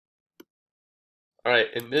All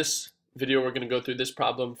right, in this video, we're going to go through this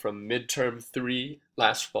problem from midterm 3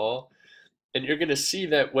 last fall. And you're going to see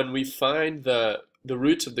that when we find the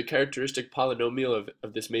roots of the characteristic polynomial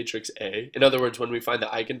of this matrix A, in other words, when we find the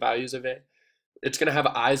eigenvalues of A, it's going to have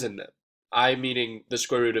i's in them. I meaning the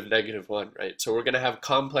square root of -1, right? So we're going to have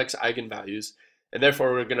complex eigenvalues, and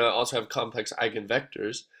therefore we're going to also have complex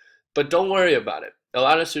eigenvectors. But don't worry about it. A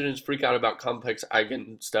lot of students freak out about complex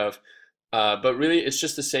eigen stuff, but really it's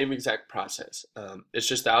just the same exact process. It's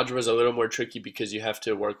just the algebra is a little more tricky because you have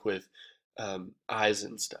to work with i's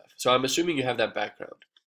and stuff. So I'm assuming you have that background.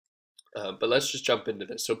 But let's just jump into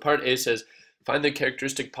this. So part A says, find the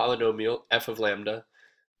characteristic polynomial f of lambda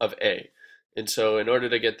of A. And so in order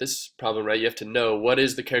to get this problem right, you have to know what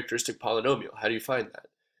is the characteristic polynomial. How do you find that?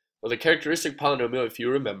 Well, the characteristic polynomial, if you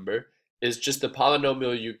remember, is just the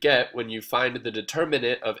polynomial you get when you find the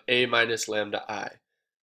determinant of A minus lambda I.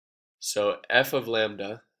 So f of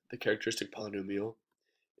lambda, the characteristic polynomial,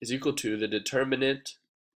 is equal to the determinant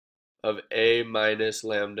of A minus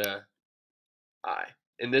lambda I.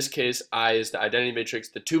 In this case, I is the identity matrix,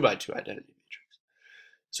 the 2 by 2 identity matrix.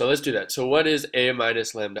 So let's do that. So what is A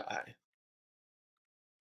minus lambda I?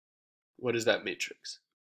 What is that matrix?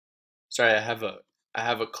 Sorry, I have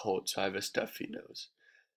a cold, so I have a stuffy nose.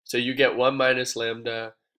 So you get 1 minus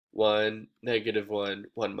lambda, 1, -1,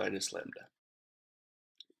 1 minus lambda.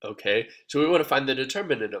 Okay, so we want to find the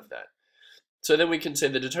determinant of that. So then we can say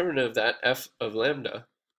the determinant of that, f of lambda,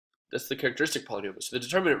 that's the characteristic polynomial. So the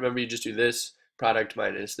determinant, remember, you just do this product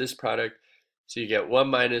minus this product. So you get 1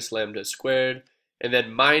 minus lambda squared, and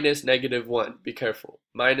then minus -1. Be careful.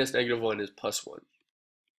 Minus -1 is +1.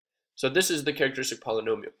 So this is the characteristic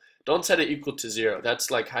polynomial. Don't set it equal to 0. That's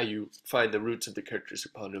like how you find the roots of the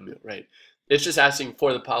characteristic polynomial, right? It's just asking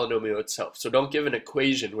for the polynomial itself. So don't give an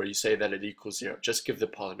equation where you say that it equals 0. Just give the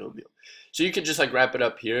polynomial. So you can just like wrap it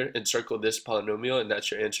up here and circle this polynomial, and that's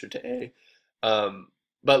your answer to A.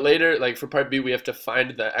 But later, like for part B, we have to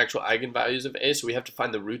find the actual eigenvalues of A. So we have to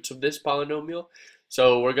find the roots of this polynomial.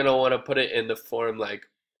 So we're going to want to put it in the form like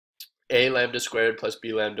A lambda squared plus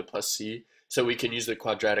B lambda plus C. So we can use the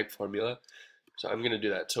quadratic formula. So I'm going to do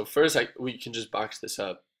that. So first, we can just box this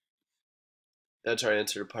up. That's our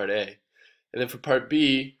answer to part A. And then for part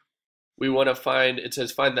B, we want to find, it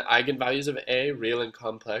says find the eigenvalues of A, real and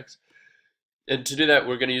complex. And to do that,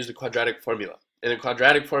 we're going to use the quadratic formula. In the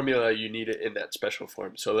quadratic formula, you need it in that special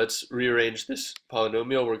form. So let's rearrange this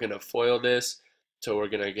polynomial. We're going to FOIL this. So we're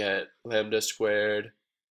going to get lambda squared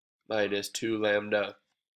minus 2 lambda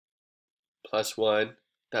plus 1.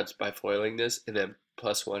 That's by foiling this, and then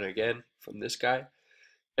plus 1 again from this guy.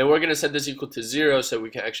 And we're going to set this equal to 0 so we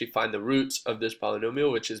can actually find the roots of this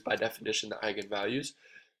polynomial, which is by definition the eigenvalues.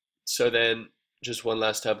 So then just one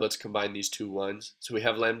last step, let's combine these two ones. So we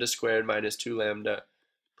have lambda squared minus 2 lambda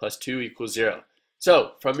plus 2 equals 0.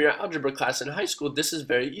 So from your algebra class in high school, this is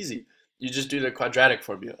very easy. You just do the quadratic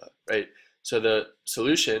formula, right? So the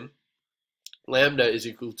solution, lambda is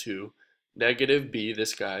equal to -b,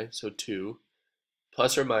 this guy, so 2,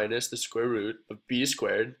 plus or minus the square root of b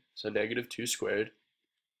squared, so -2 squared,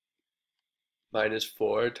 minus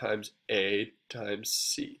 4 times A times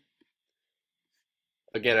C.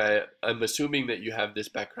 Again, I'm assuming that you have this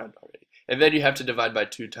background already. And then you have to divide by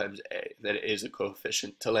 2 times A. And then A is a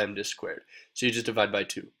coefficient to lambda squared. So you just divide by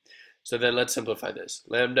 2. So then let's simplify this.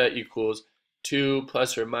 Lambda equals 2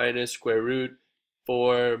 plus or minus square root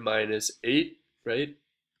 4 minus 8, right?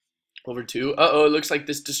 Over 2. Uh-oh, it looks like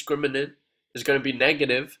this discriminant is going to be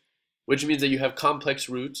negative, which means that you have complex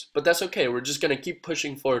roots, but that's okay. We're just going to keep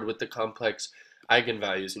pushing forward with the complex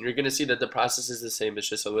eigenvalues, and you're going to see that the process is the same. It's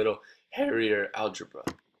just a little hairier algebra,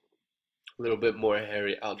 a little bit more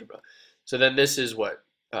hairy algebra. So then this is what?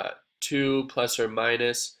 2 plus or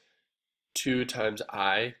minus 2 times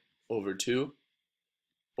I over 2,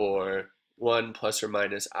 or 1 plus or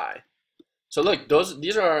minus I. So look,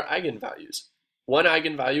 these are our eigenvalues. One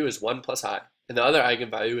eigenvalue is 1 plus I, and the other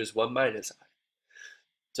eigenvalue is 1 minus I.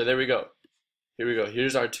 So there we go. Here we go.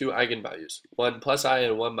 Here's our two eigenvalues, 1 plus I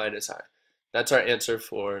and 1 minus I. That's our answer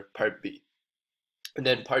for part B. And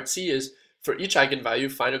then part C is, for each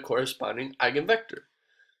eigenvalue, find a corresponding eigenvector.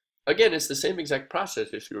 Again, it's the same exact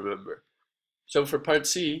process if you remember. So for part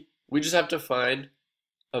C, we just have to find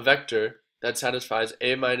a vector that satisfies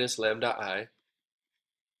A minus lambda I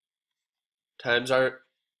times our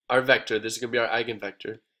vector, this is going to be our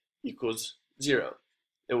eigenvector, equals 0.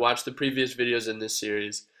 And watch the previous videos in this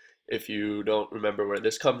series if you don't remember where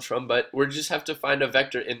this comes from, but we just have to find a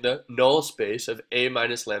vector in the null space of A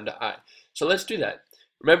minus lambda I. So let's do that.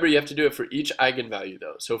 Remember, you have to do it for each eigenvalue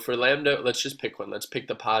though. So for lambda, let's just pick one. Let's pick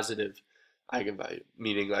the positive eigenvalue,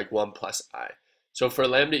 meaning like 1 plus I. So for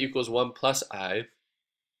lambda equals 1 plus I,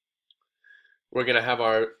 we're going to have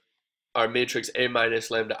our matrix A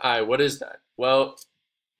minus lambda I. What is that? Well,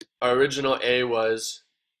 our original A was,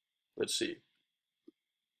 let's see,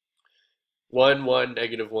 1, 1,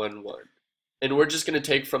 negative 1, 1. And we're just going to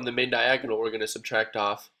take from the main diagonal, we're going to subtract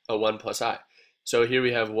off a 1 plus I. So here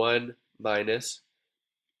we have 1 minus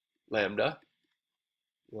lambda,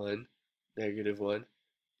 1, negative 1,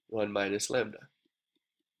 1 minus lambda.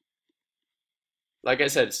 Like I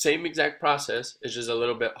said, same exact process, it's just a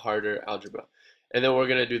little bit harder algebra. And then we're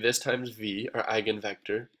going to do this times v, our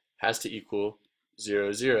eigenvector, has to equal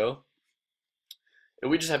 0, 0.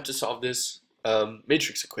 And we just have to solve this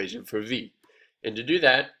matrix equation for v. And to do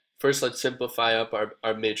that, first let's simplify up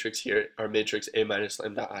our matrix here, our matrix A minus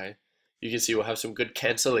lambda I. You can see we'll have some good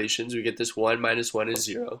cancellations. We get this 1 minus 1 is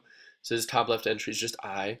 0. So this top left entry is just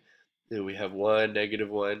I. Then we have 1, negative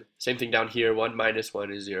 1. Same thing down here, 1 minus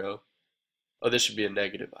 1 is 0. Oh, this should be a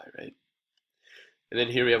negative I, right? And then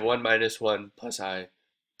here we have 1 minus 1 plus I.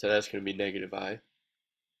 So that's going to be negative I.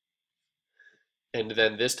 And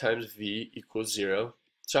then this times v equals 0.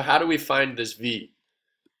 So how do we find this v?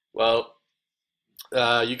 Well,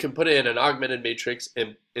 you can put it in an augmented matrix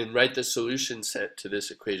and write the solution set to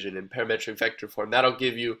this equation in parametric vector form. That'll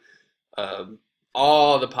give you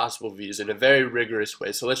all the possible v's in a very rigorous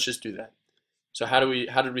way. So let's just do that. So how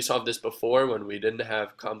did we solve this before when we didn't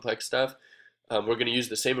have complex stuff? We're going to use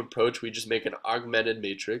the same approach. We just make an augmented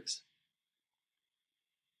matrix.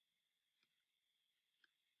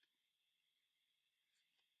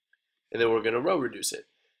 And then we're going to row reduce it.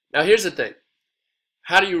 Now here's the thing.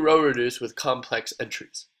 How do you row reduce with complex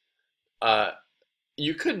entries?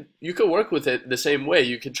 You could work with it the same way.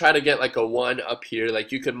 You could try to get like a 1 up here.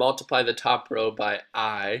 Like you could multiply the top row by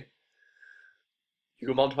I. You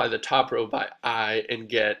could multiply the top row by I and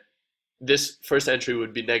get this first entry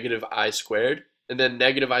would be negative I squared. And then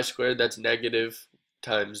negative I squared, that's negative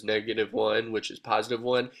times negative 1, which is positive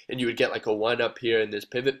 1. And you would get like a 1 up here in this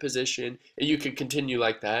pivot position. And you could continue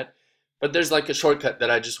like that. But there's like a shortcut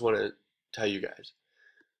that I just want to tell you guys.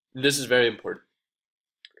 This is very important.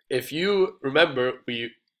 If you remember,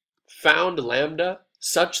 we found lambda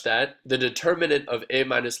such that the determinant of A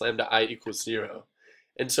minus lambda I equals 0.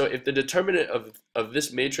 And so if the determinant of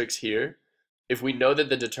this matrix here, if we know that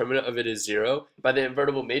the determinant of it is 0, by the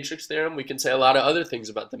invertible matrix theorem, we can say a lot of other things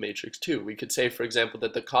about the matrix too. We could say, for example,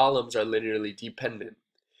 that the columns are linearly dependent.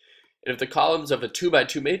 And if the columns of a 2 by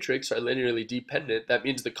 2 matrix are linearly dependent, that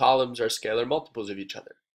means the columns are scalar multiples of each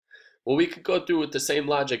other. Well, we could go through with the same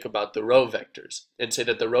logic about the row vectors and say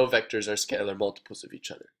that the row vectors are scalar multiples of each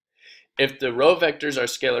other. If the row vectors are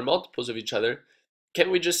scalar multiples of each other, can't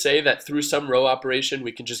we just say that through some row operation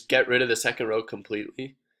we can just get rid of the second row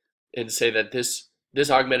completely and say that this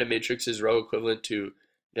augmented matrix is row equivalent to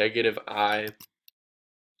negative I,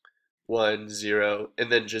 1, 0,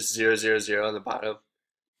 and then just 0, 0, 0 on the bottom?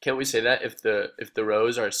 Can't we say that if the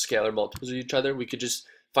rows are scalar multiples of each other, we could just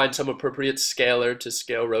find some appropriate scalar to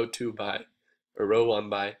scale row 2 by, or row 1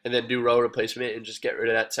 by, and then do row replacement and just get rid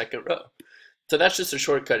of that second row. So that's just a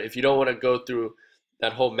shortcut. If you don't want to go through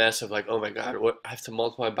that whole mess of like, oh my god, what, I have to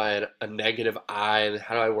multiply by a negative I, and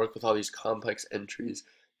how do I work with all these complex entries?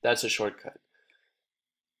 That's a shortcut.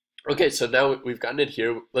 Okay, so now we've gotten it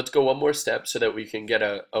here. Let's go one more step so that we can get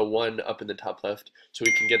a 1 up in the top left, so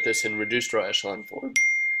we can get this in reduced row echelon form.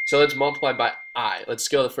 So let's multiply by I. Let's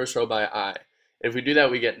scale the first row by I. If we do that,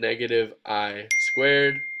 we get negative I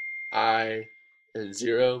squared, I, and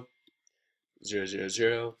 0, 0, 0,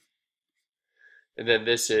 0. And then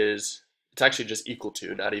this is, it's actually just equal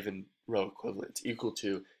to, not even row equivalent. It's equal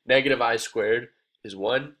to negative I squared is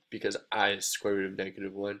 1 because I is square root of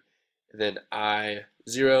negative 1. And then I,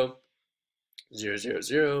 0, 0, 0,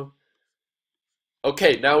 0.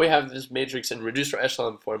 Okay, now we have this matrix in reduced row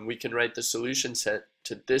echelon form. We can write the solution set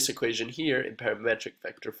to this equation here in parametric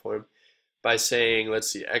vector form by saying,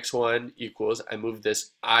 let's see, x1 equals, I move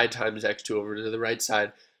this I times x2 over to the right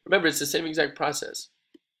side. Remember, it's the same exact process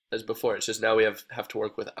as before. It's just now we have to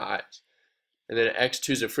work with i's. And then x2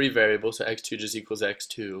 is a free variable, so x2 just equals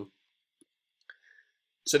x2.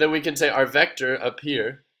 So then we can say our vector up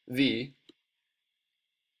here, v,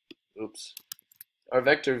 our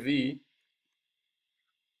vector v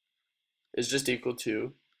is just equal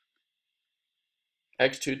to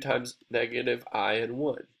x2 times negative I and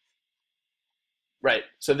 1. Right,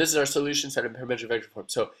 so this is our solution set in parametric vector form.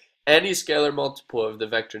 So any scalar multiple of the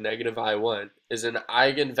vector negative I1 is an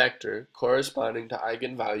eigenvector corresponding to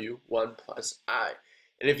eigenvalue 1 plus I.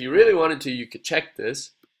 And if you really wanted to, you could check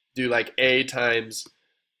this, do like A times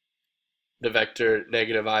the vector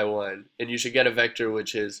negative I1, and you should get a vector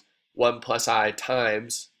which is 1 plus I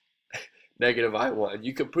times negative I1.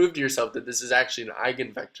 You could prove to yourself that this is actually an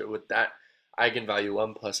eigenvector with that eigenvalue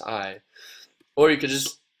 1 plus I. Or you could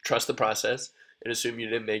just trust the process and assume you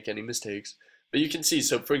didn't make any mistakes. But you can see,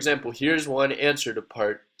 so for example, here's one answer to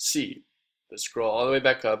part C. Let's scroll all the way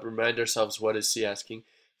back up, remind ourselves what is C asking.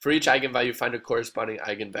 For each eigenvalue, find a corresponding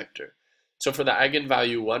eigenvector. So for the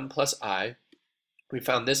eigenvalue 1 plus I, we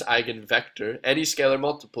found this eigenvector. Any scalar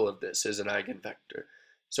multiple of this is an eigenvector.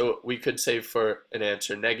 So we could say for an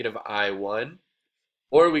answer negative I1,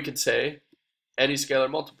 or we could say any scalar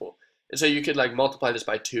multiple. And so you could like multiply this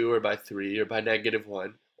by 2 or by 3 or by negative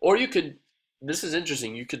 1. Or you could, this is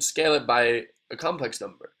interesting, you could scale it by a complex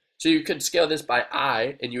number. So you could scale this by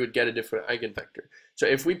I and you would get a different eigenvector. So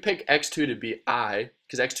if we pick x2 to be I,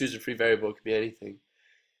 because x2 is a free variable, it could be anything.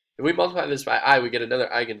 If we multiply this by I, we get another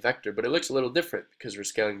eigenvector, but it looks a little different because we're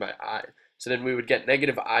scaling by I. So then we would get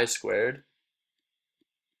negative I squared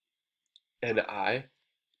and I,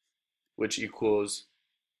 which equals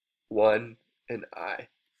 1 and I.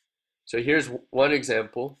 So here's one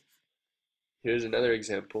example. Here's another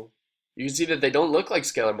example. You can see that they don't look like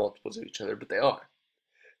scalar multiples of each other, but they are.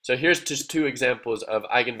 So here's just two examples of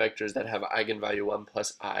eigenvectors that have eigenvalue 1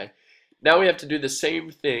 plus I. Now we have to do the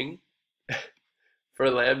same thing for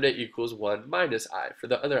lambda equals 1 minus I for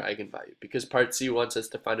the other eigenvalue, because part C wants us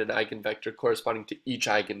to find an eigenvector corresponding to each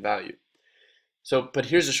eigenvalue. So, but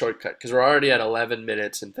here's a shortcut, because we're already at 11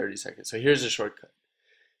 minutes and 30 seconds. So here's a shortcut.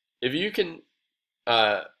 If you can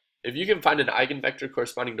find an eigenvector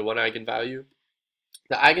corresponding to one eigenvalue,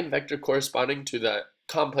 the eigenvector corresponding to the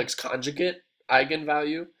complex conjugate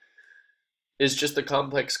eigenvalue is just the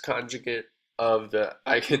complex conjugate of the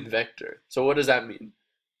eigenvector. So what does that mean?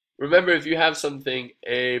 Remember, if you have something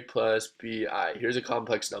a plus bi, here's a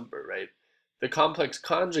complex number, right? The complex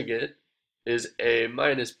conjugate is a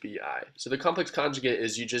minus bi. So the complex conjugate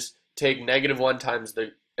is you just take negative 1 times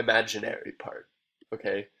the imaginary part,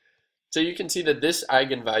 okay? So you can see that this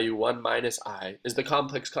eigenvalue 1 minus I is the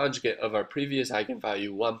complex conjugate of our previous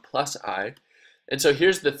eigenvalue 1 plus I. And so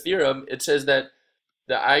here's the theorem. It says that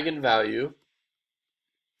the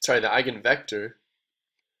eigenvector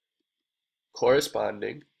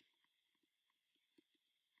corresponding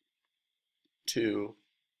to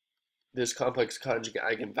this complex conjugate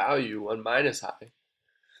eigenvalue 1 minus I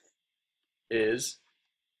is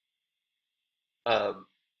the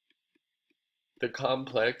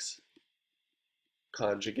complex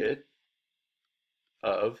conjugate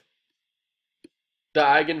of the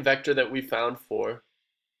eigenvector that we found for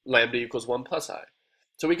lambda equals 1 plus I.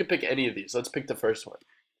 So we could pick any of these. Let's pick the first one.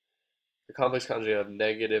 The complex conjugate of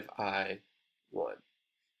negative I1,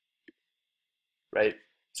 right?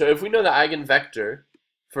 So if we know the eigenvector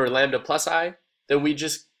for lambda plus I, then we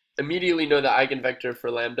just immediately know the eigenvector for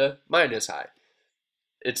lambda minus I.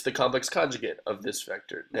 It's the complex conjugate of this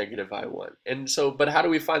vector, negative I1. And so, but how do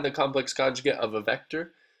we find the complex conjugate of a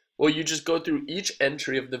vector? Well, you just go through each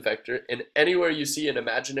entry of the vector, and anywhere you see an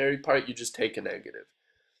imaginary part, you just take a negative.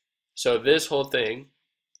 So this whole thing,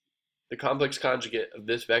 the complex conjugate of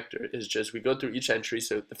this vector is just, we go through each entry.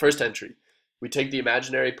 So the first entry, we take the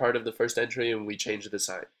imaginary part of the first entry and we change the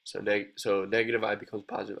sign. So negative I becomes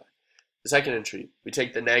positive I. The second entry, we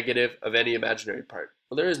take the negative of any imaginary part.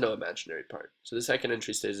 Well, there is no imaginary part, so the second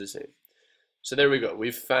entry stays the same. So there we go.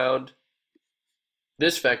 We've found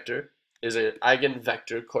this vector is an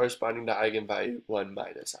eigenvector corresponding to eigenvalue 1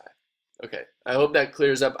 minus I. Okay, I hope that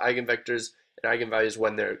clears up eigenvectors and eigenvalues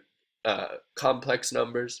when they're complex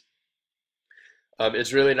numbers.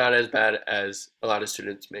 It's really not as bad as a lot of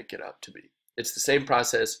students make it out to be. It's the same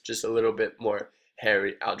process, just a little bit more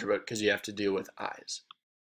hairy algebra because you have to deal with i's.